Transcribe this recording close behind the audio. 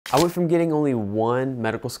I went from getting only one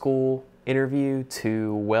medical school interview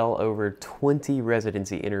to well over 20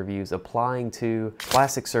 residency interviews applying to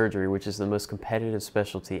plastic surgery, which is the most competitive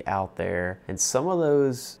specialty out there. And some of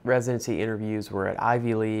those residency interviews were at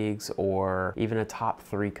Ivy Leagues or even a top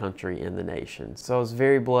 3 country in the nation. So I was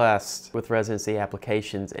very blessed with residency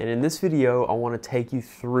applications. And in this video, I want to take you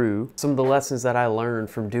through some of the lessons that I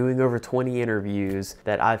learned from doing over 20 interviews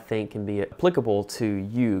that I think can be applicable to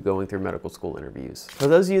you going through medical school interviews. For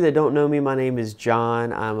those of you that don't know me, my name is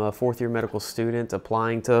John. I'm a 4th-year medical student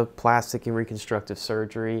applying to plastic and reconstructive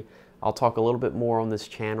surgery. I'll talk a little bit more on this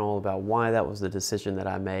channel about why that was the decision that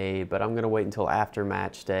I made, but I'm going to wait until after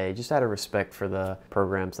match day, just out of respect for the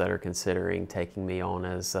programs that are considering taking me on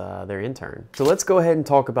as their intern. So let's go ahead and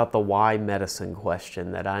talk about the why medicine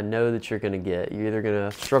question that I know that you're going to get. You're either going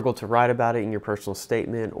to struggle to write about it in your personal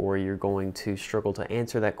statement, or you're going to struggle to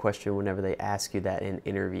answer that question whenever they ask you that in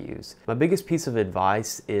interviews. My biggest piece of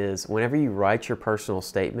advice is whenever you write your personal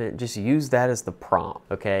statement, just use that as the prompt,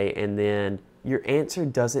 okay? And then your answer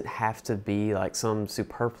doesn't have to be like some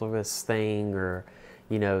superfluous thing, or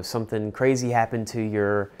you know, something crazy happened to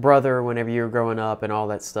your brother whenever you were growing up and all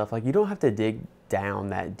that stuff. Like, you don't have to dig down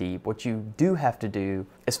that deep. What you do have to do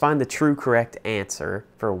is find the true correct answer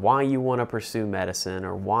for why you want to pursue medicine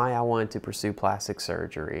or why I wanted to pursue plastic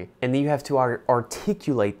surgery. And then you have to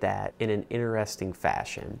articulate that in an interesting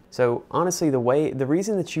fashion. So honestly, the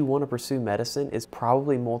reason that you want to pursue medicine is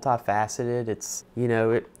probably multifaceted. It's, you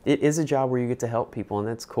know, it is a job where you get to help people, and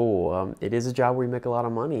that's cool. It is a job where you make a lot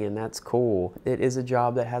of money, and that's cool. It is a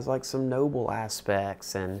job that has like some noble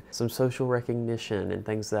aspects and some social recognition and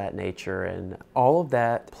things of that nature, and all of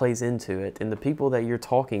that plays into it. And the people that you're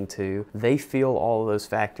talking to, they feel all of those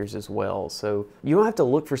factors as well. So you don't have to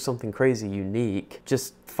look for something crazy unique.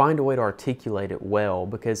 Just find a way to articulate it well,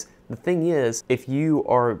 because the thing is, if you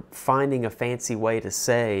are finding a fancy way to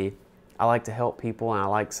say, I like to help people and I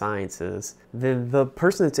like sciences, then the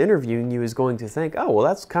person that's interviewing you is going to think, oh, well,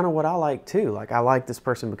 that's kind of what I like too. Like, I like this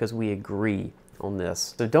person because we agree on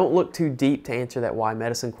this. So don't look too deep to answer that why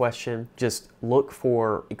medicine question. Just look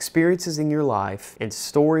for experiences in your life and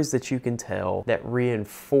stories that you can tell that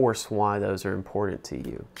reinforce why those are important to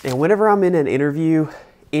you. And whenever I'm in an interview,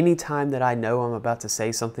 anytime that I know I'm about to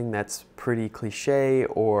say something that's pretty cliche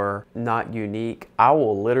or not unique, I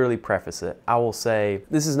will literally preface it. I will say,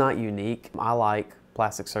 this is not unique. I like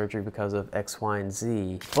plastic surgery because of X, Y, and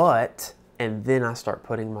Z, but, and then I start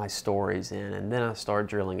putting my stories in, and then I start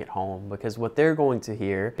drilling it home, because what they're going to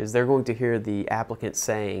hear is they're going to hear the applicant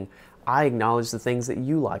saying, I acknowledge the things that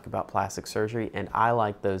you like about plastic surgery, and I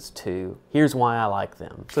like those too. Here's why I like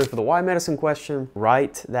them. So for the why medicine question,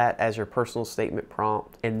 write that as your personal statement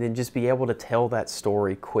prompt, and then just be able to tell that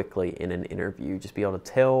story quickly in an interview. Just be able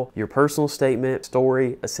to tell your personal statement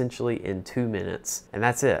story essentially in 2 minutes, and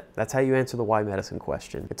that's it. That's how you answer the why medicine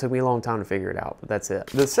question. It took me a long time to figure it out, but that's it.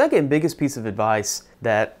 The second biggest piece of advice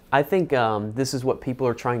that I think this is what people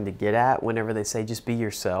are trying to get at whenever they say just be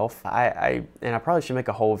yourself. And I probably should make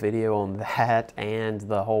a whole video on that and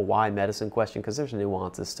the whole why medicine question, because there's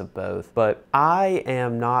nuances to both. But I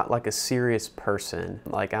am not like a serious person.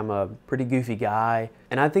 Like, I'm a pretty goofy guy,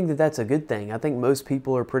 and I think that that's a good thing. I think most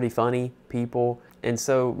people are pretty funny people. And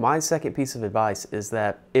so my second piece of advice is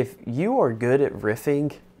that if you are good at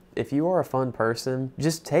riffing, if you are a fun person,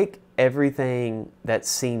 just take everything that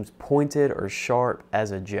seems pointed or sharp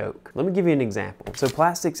as a joke. Let me give you an example. So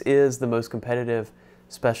plastics is the most competitive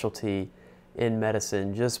specialty in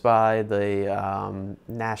medicine just by the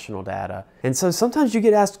national data. And so sometimes you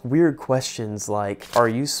get asked weird questions like, are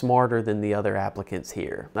you smarter than the other applicants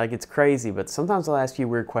here? Like, it's crazy, but sometimes they'll ask you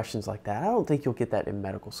weird questions like that. I don't think you'll get that in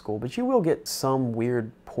medical school, but you will get some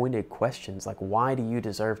weird pointed questions like, why do you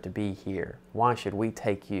deserve to be here? Why should we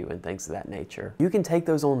take you? And things of that nature. You can take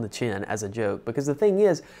those on the chin as a joke, because the thing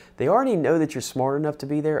is, they already know that you're smart enough to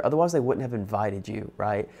be there, otherwise they wouldn't have invited you,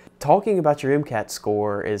 right? Talking about your MCAT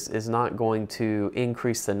score is not going to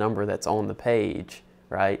increase the number that's on the page,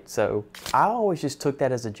 right? So I always just took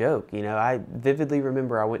that as a joke. You know, I vividly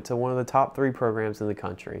remember I went to one of the top 3 programs in the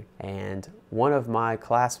country, and one of my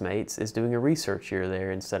classmates is doing a research year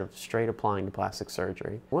there instead of straight applying to plastic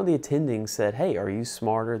surgery. One of the attendings said, hey, are you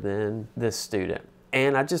smarter than this student?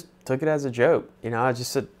 And I just took it as a joke. You know, I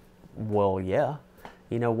just said, well, yeah.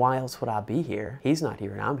 You know, why else would I be here? He's not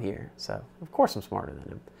here and I'm here, so of course I'm smarter than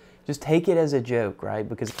him. Just take it as a joke, right?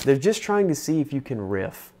 Because they're just trying to see if you can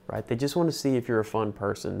riff, right? They just want to see if you're a fun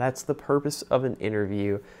person. That's the purpose of an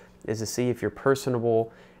interview, is to see if you're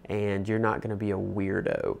personable and you're not going to be a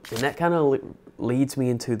weirdo. And that kind of leads me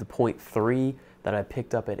into the point 3 that I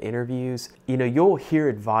picked up at interviews. You know, you'll hear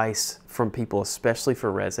advice from people, especially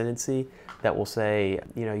for residency, that will say,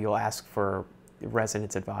 you know, you'll ask for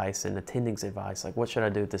residence advice and attendings advice, like what should I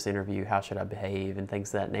do at this interview, how should I behave, and things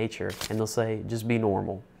of that nature. And they'll say, just be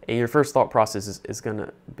normal. And your first thought process is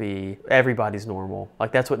gonna be, everybody's normal.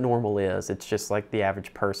 Like that's what normal is. It's just like the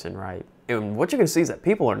average person, right? And what you're gonna see is that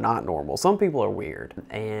people are not normal. Some people are weird,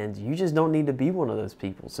 and you just don't need to be one of those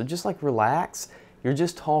people. So just like relax. You're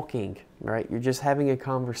just talking, right? You're just having a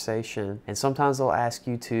conversation. And sometimes they'll ask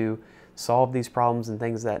you to solve these problems and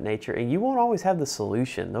things of that nature, and you won't always have the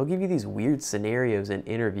solution. They'll give you these weird scenarios in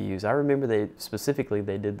interviews. I remember they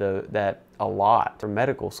did that a lot for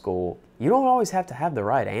medical school. You don't always have to have the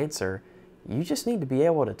right answer. You just need to be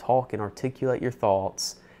able to talk and articulate your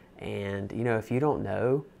thoughts. And you know, if you don't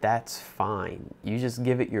know, that's fine. You just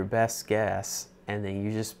give it your best guess, and then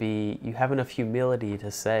you have enough humility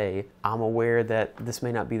to say, I'm aware that this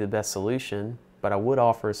may not be the best solution, but I would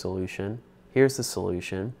offer a solution. Here's the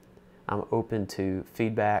solution. I'm open to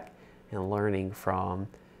feedback and learning from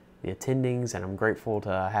the attendings, and I'm grateful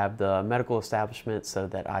to have the medical establishment so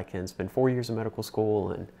that I can spend 4 years in medical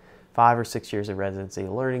school and 5 or 6 years of residency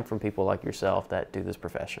learning from people like yourself that do this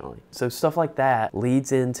professionally. So stuff like that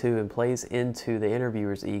leads into and plays into the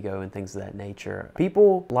interviewer's ego and things of that nature.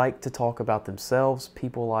 People like to talk about themselves.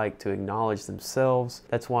 People like to acknowledge themselves.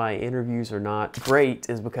 That's why interviews are not great,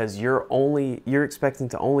 is because you're expecting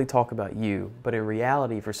to only talk about you. But in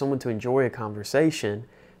reality, for someone to enjoy a conversation,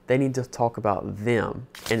 they need to talk about them.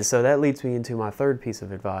 And so that leads me into my third piece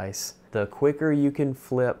of advice. The quicker you can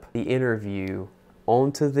flip the interview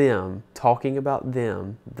onto them, talking about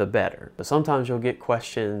them, the better. But sometimes you'll get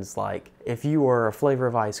questions like, if you were a flavor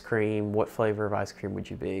of ice cream, what flavor of ice cream would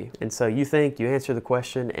you be? And so you answer the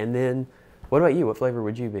question, and then, what about you? What flavor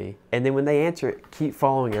would you be? And then when they answer it, keep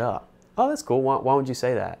following it up. Oh, that's cool. Why would you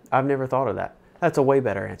say that? I've never thought of that. That's a way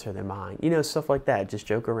better answer than mine. You know, stuff like that. Just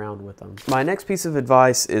joke around with them. My next piece of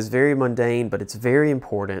advice is very mundane, but it's very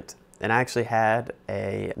important. And I actually had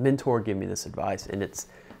a mentor give me this advice, and it's,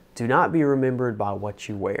 do not be remembered by what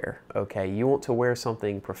you wear, okay? You want to wear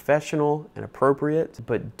something professional and appropriate,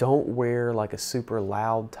 but don't wear like a super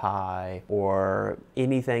loud tie or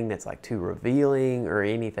anything that's like too revealing or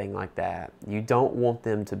anything like that. You don't want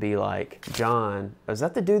them to be like, John, is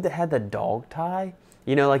that the dude that had the dog tie?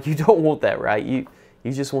 You know, like you don't want that, right? You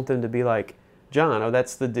just want them to be like, John, oh,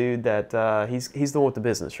 that's the dude that, he's the one with the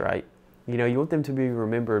business, right? You know, you want them to be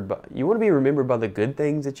remembered, but you want to be remembered by the good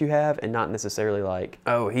things that you have, and not necessarily like,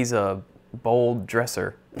 oh, he's a bold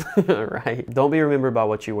dresser, right? Don't be remembered by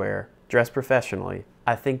what you wear. Dress professionally.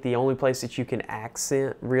 I think the only place that you can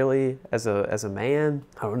accent really as a man,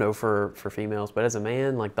 I don't know for females, but as a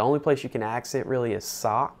man, like the only place you can accent really is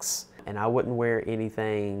socks. And I wouldn't wear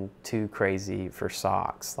anything too crazy for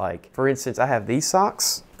socks. Like, for instance, I have these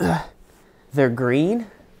socks. They're green,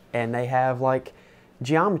 and they have like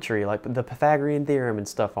geometry, like the Pythagorean theorem and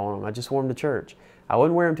stuff on them. I just wore them to church. I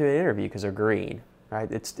wouldn't wear them to an interview because they're green,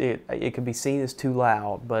 right? It could be seen as too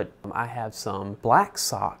loud, but I have some black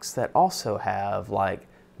socks that also have like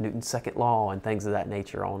Newton's second law and things of that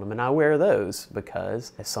nature on them, and I wear those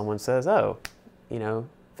because if someone says, oh, you know,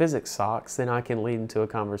 physics socks, then I can lead into a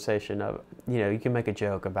conversation of, you know, you can make a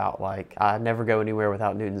joke about like, I never go anywhere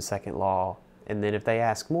without Newton's second law. And then if they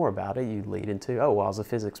ask more about it, you lead into, oh, well, I was a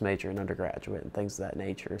physics major in undergraduate and things of that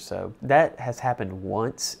nature. So that has happened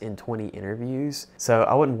once in 20 interviews. So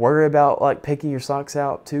I wouldn't worry about like picking your socks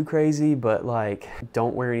out too crazy, but like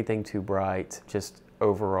don't wear anything too bright, just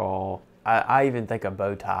overall. I even think a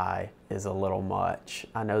bow tie is a little much.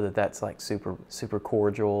 I know that that's like super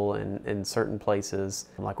cordial, and in certain places,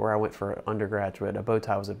 like where I went for undergraduate, a bow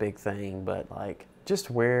tie was a big thing, but like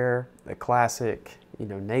just wear a classic, you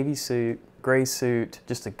know, navy suit, gray suit,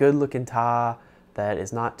 just a good looking tie that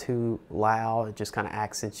is not too loud. It just kind of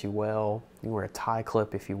accents you well. You can wear a tie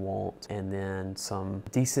clip if you want, and then some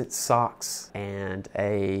decent socks and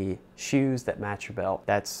shoes that match your belt.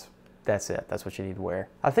 That's it. That's what you need to wear.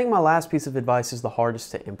 I think my last piece of advice is the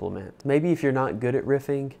hardest to implement. Maybe if you're not good at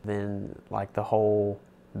riffing, then like the whole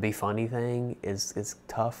be funny thing is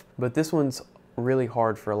tough. But this one's really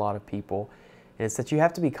hard for a lot of people. And it's that you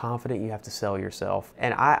have to be confident, you have to sell yourself.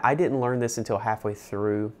 And I didn't learn this until halfway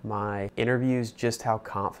through my interviews, just how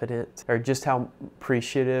confident or just how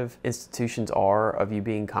appreciative institutions are of you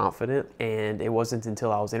being confident. And it wasn't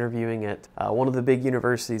until I was interviewing at one of the big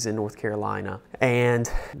universities in North Carolina,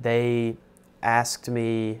 and they asked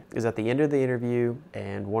me, it was at the end of the interview,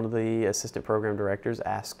 and one of the assistant program directors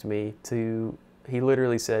asked me he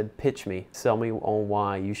literally said, pitch me, sell me on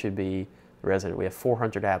why you should be resident. We have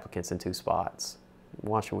 400 applicants in 2 spots.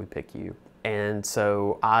 Why should we pick you? And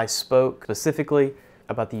so I spoke specifically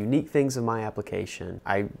about the unique things of my application.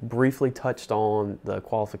 I briefly touched on the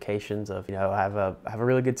qualifications of, you know, I have a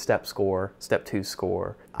really good step 2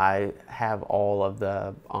 score. I have all of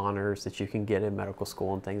the honors that you can get in medical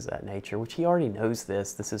school and things of that nature, which he already knows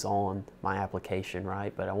this. This is on my application,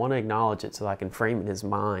 right? But I want to acknowledge it so I can frame it in his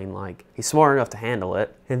mind like he's smart enough to handle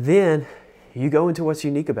it. And then you go into what's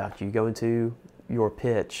unique about you. You go into your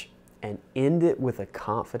pitch and end it with a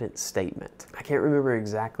confident statement. I can't remember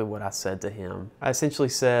exactly what I said to him. I essentially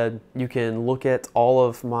said, you can look at all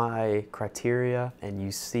of my criteria and you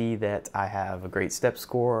see that I have a great step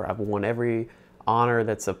score. I've won every honor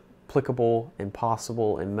that's applicable and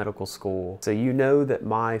possible in medical school. So you know that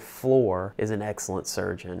my floor is an excellent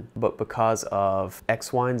surgeon, but because of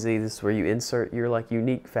X, Y, and Z, this is where you insert your like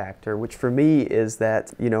unique factor, which for me is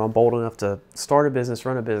that, you know, I'm bold enough to start a business,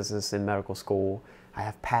 run a business in medical school. I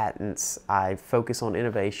have patents, I focus on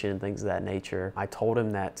innovation and things of that nature. I told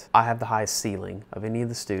him that I have the highest ceiling of any of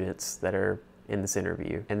the students that are in this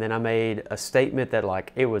interview. And then I made a statement that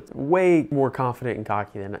like, it was way more confident and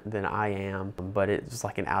cocky than I am, but it was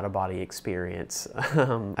like an out-of-body experience.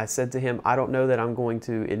 I said to him, I don't know that I'm going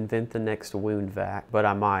to invent the next wound vac, but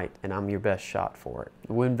I might, and I'm your best shot for it.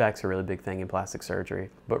 Wound vac's a really big thing in plastic surgery.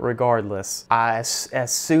 But regardless, as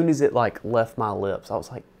soon as it like left my lips, I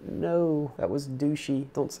was like, no, that was douchey,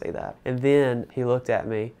 don't say that. And then he looked at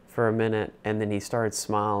me for a minute and then he started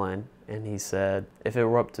smiling and he said, if it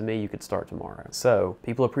were up to me, you could start tomorrow. So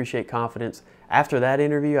people appreciate confidence. After that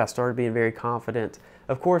interview, I started being very confident.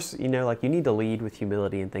 Of course, you know, like you need to lead with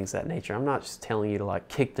humility and things of that nature. I'm not just telling you to like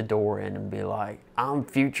kick the door in and be like, I'm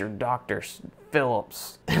future Dr.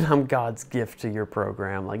 Phillips and I'm God's gift to your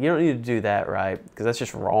program. Like you don't need to do that, right? Because that's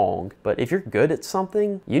just wrong. But if you're good at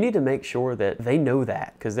something, you need to make sure that they know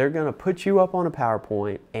that, because they're gonna put you up on a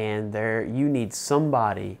PowerPoint and you need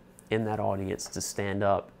somebody in that audience to stand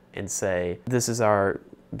up and say, this is our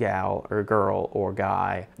gal or girl or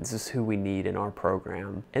guy, this is who we need in our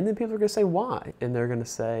program. And then people are gonna say, why? And they're gonna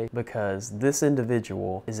say, because this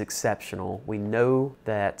individual is exceptional. We know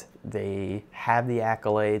that they have the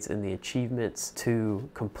accolades and the achievements to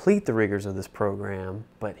complete the rigors of this program,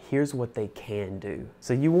 but here's what they can do.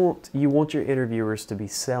 So you want your interviewers to be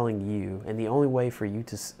selling you, and the only way for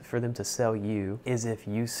them to sell you is if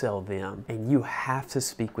you sell them. And you have to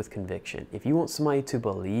speak with conviction. If you want somebody to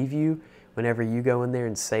believe you, whenever you go in there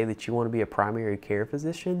and say that you want to be a primary care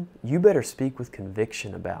physician, you better speak with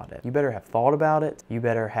conviction about it. You better have thought about it. You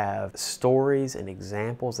better have stories and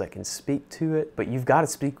examples that can speak to it, but you've got to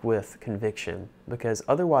speak with conviction, because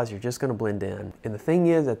otherwise you're just going to blend in. And the thing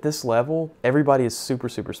is, at this level, everybody is super,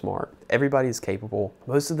 super smart. Everybody is capable.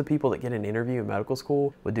 Most of the people that get an interview in medical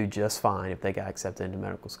school would do just fine if they got accepted into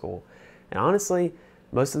medical school. And honestly,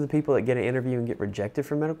 most of the people that get an interview and get rejected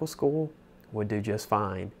from medical school would do just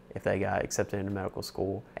fine if they got accepted into medical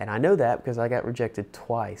school. And I know that because I got rejected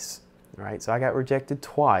twice, right? So I got rejected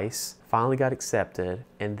twice, finally got accepted,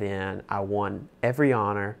 and then I won every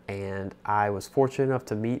honor. And I was fortunate enough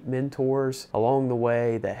to meet mentors along the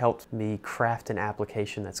way that helped me craft an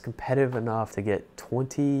application that's competitive enough to get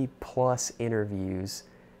 20 plus interviews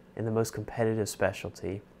in the most competitive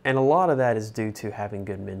specialty. And a lot of that is due to having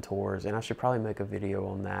good mentors, and I should probably make a video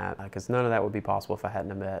on that because none of that would be possible if I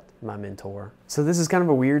hadn't met my mentor. So this is kind of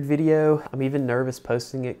a weird video. I'm even nervous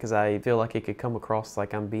posting it because I feel like it could come across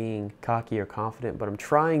like I'm being cocky or confident, but I'm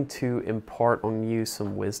trying to impart on you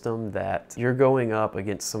some wisdom that you're going up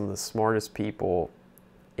against some of the smartest people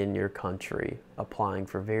in your country applying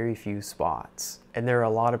for very few spots. And there are a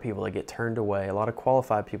lot of people that get turned away, a lot of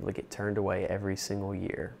qualified people that get turned away every single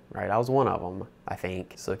year, right? I was one of them, I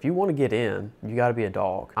think. So if you want to get in, you got to be a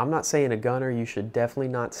dog. I'm not saying a gunner, you should definitely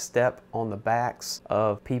not step on the backs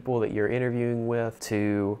of people that you're interviewing with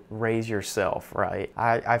to raise yourself, right?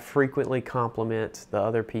 I frequently compliment the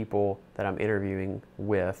other people that I'm interviewing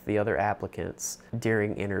with, the other applicants,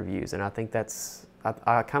 during interviews, and I think that's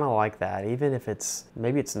I kind of like that, even if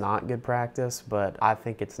maybe it's not good practice, but I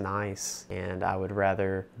think it's nice, and I would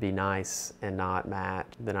rather be nice and not match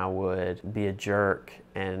than I would be a jerk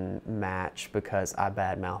and match because I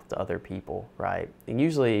badmouth to other people, right? And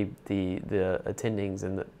usually the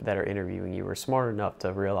attendings that are interviewing you are smart enough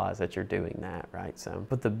to realize that you're doing that, right? So,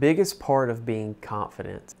 but the biggest part of being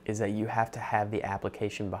confident is that you have to have the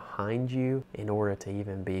application behind you in order to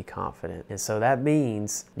even be confident. And so that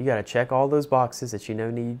means you got to check all those boxes that you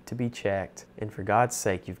know need to be checked, and for God's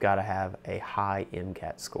sake, you've got to have a high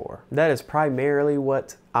MCAT score. That is primarily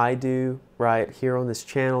what I do right here on this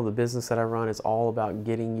channel. The business that I run is all about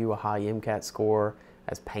getting you a high MCAT score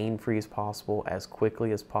as pain-free as possible, as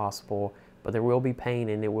quickly as possible. But there will be pain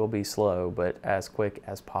and it will be slow, but as quick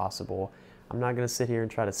as possible. I'm not going to sit here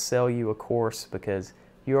and try to sell you a course because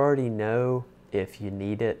you already know if you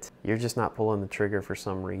need it. You're just not pulling the trigger for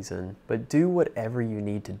some reason. But do whatever you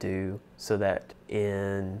need to do so that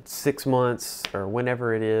in 6 months or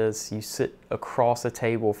whenever it is, you sit across a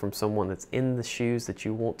table from someone that's in the shoes that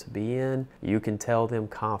you want to be in, you can tell them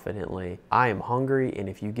confidently, I am hungry, and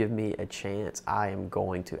if you give me a chance, I am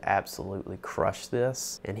going to absolutely crush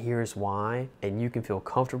this, and here's why. And you can feel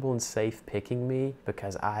comfortable and safe picking me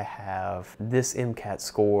because I have this MCAT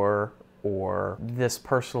score or this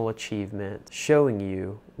personal achievement showing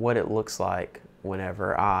you what it looks like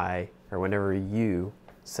whenever whenever you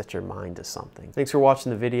set your mind to something. Thanks for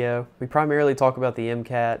watching the video. We primarily talk about the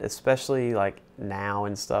MCAT, especially like now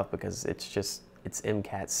and stuff, because it's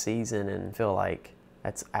MCAT season, and I feel like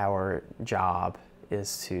that's our job,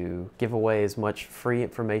 is to give away as much free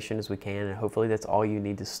information as we can, and hopefully that's all you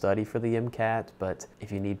need to study for the MCAT. But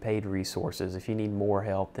if you need paid resources, if you need more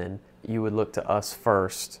help, then you would look to us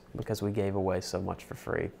first because we gave away so much for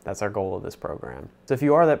free. That's our goal of this program. So if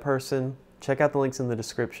you are that person, check out the links in the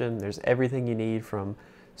description. There's everything you need, from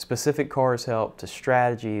specific cars help to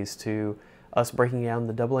strategies to us breaking down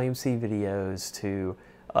the AAMC videos to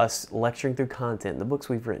us lecturing through content, the books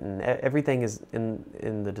we've written. Everything is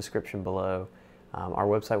in the description below. Our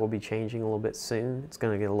website will be changing a little bit soon. It's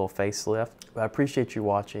going to get a little facelift. But I appreciate you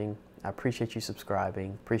watching. I appreciate you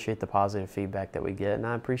subscribing. Appreciate the positive feedback that we get, and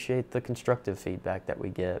I appreciate the constructive feedback that we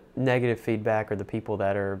get. Negative feedback are the people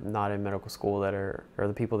that are not in medical school, or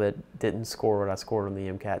the people that didn't score what I scored on the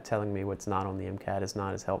MCAT, telling me what's not on the MCAT is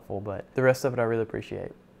not as helpful, but the rest of it I really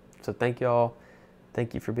appreciate. So thank you all.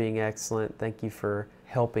 Thank you for being excellent. Thank you for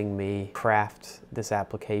helping me craft this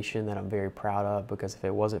application that I'm very proud of, because if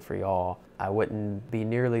it wasn't for y'all, I wouldn't be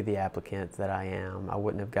nearly the applicant that I am. I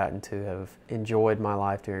wouldn't have gotten to have enjoyed my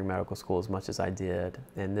life during medical school as much as I did.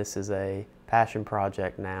 And this is a passion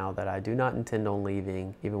project now that I do not intend on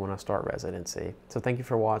leaving even when I start residency. So thank you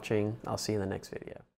for watching. I'll see you in the next video.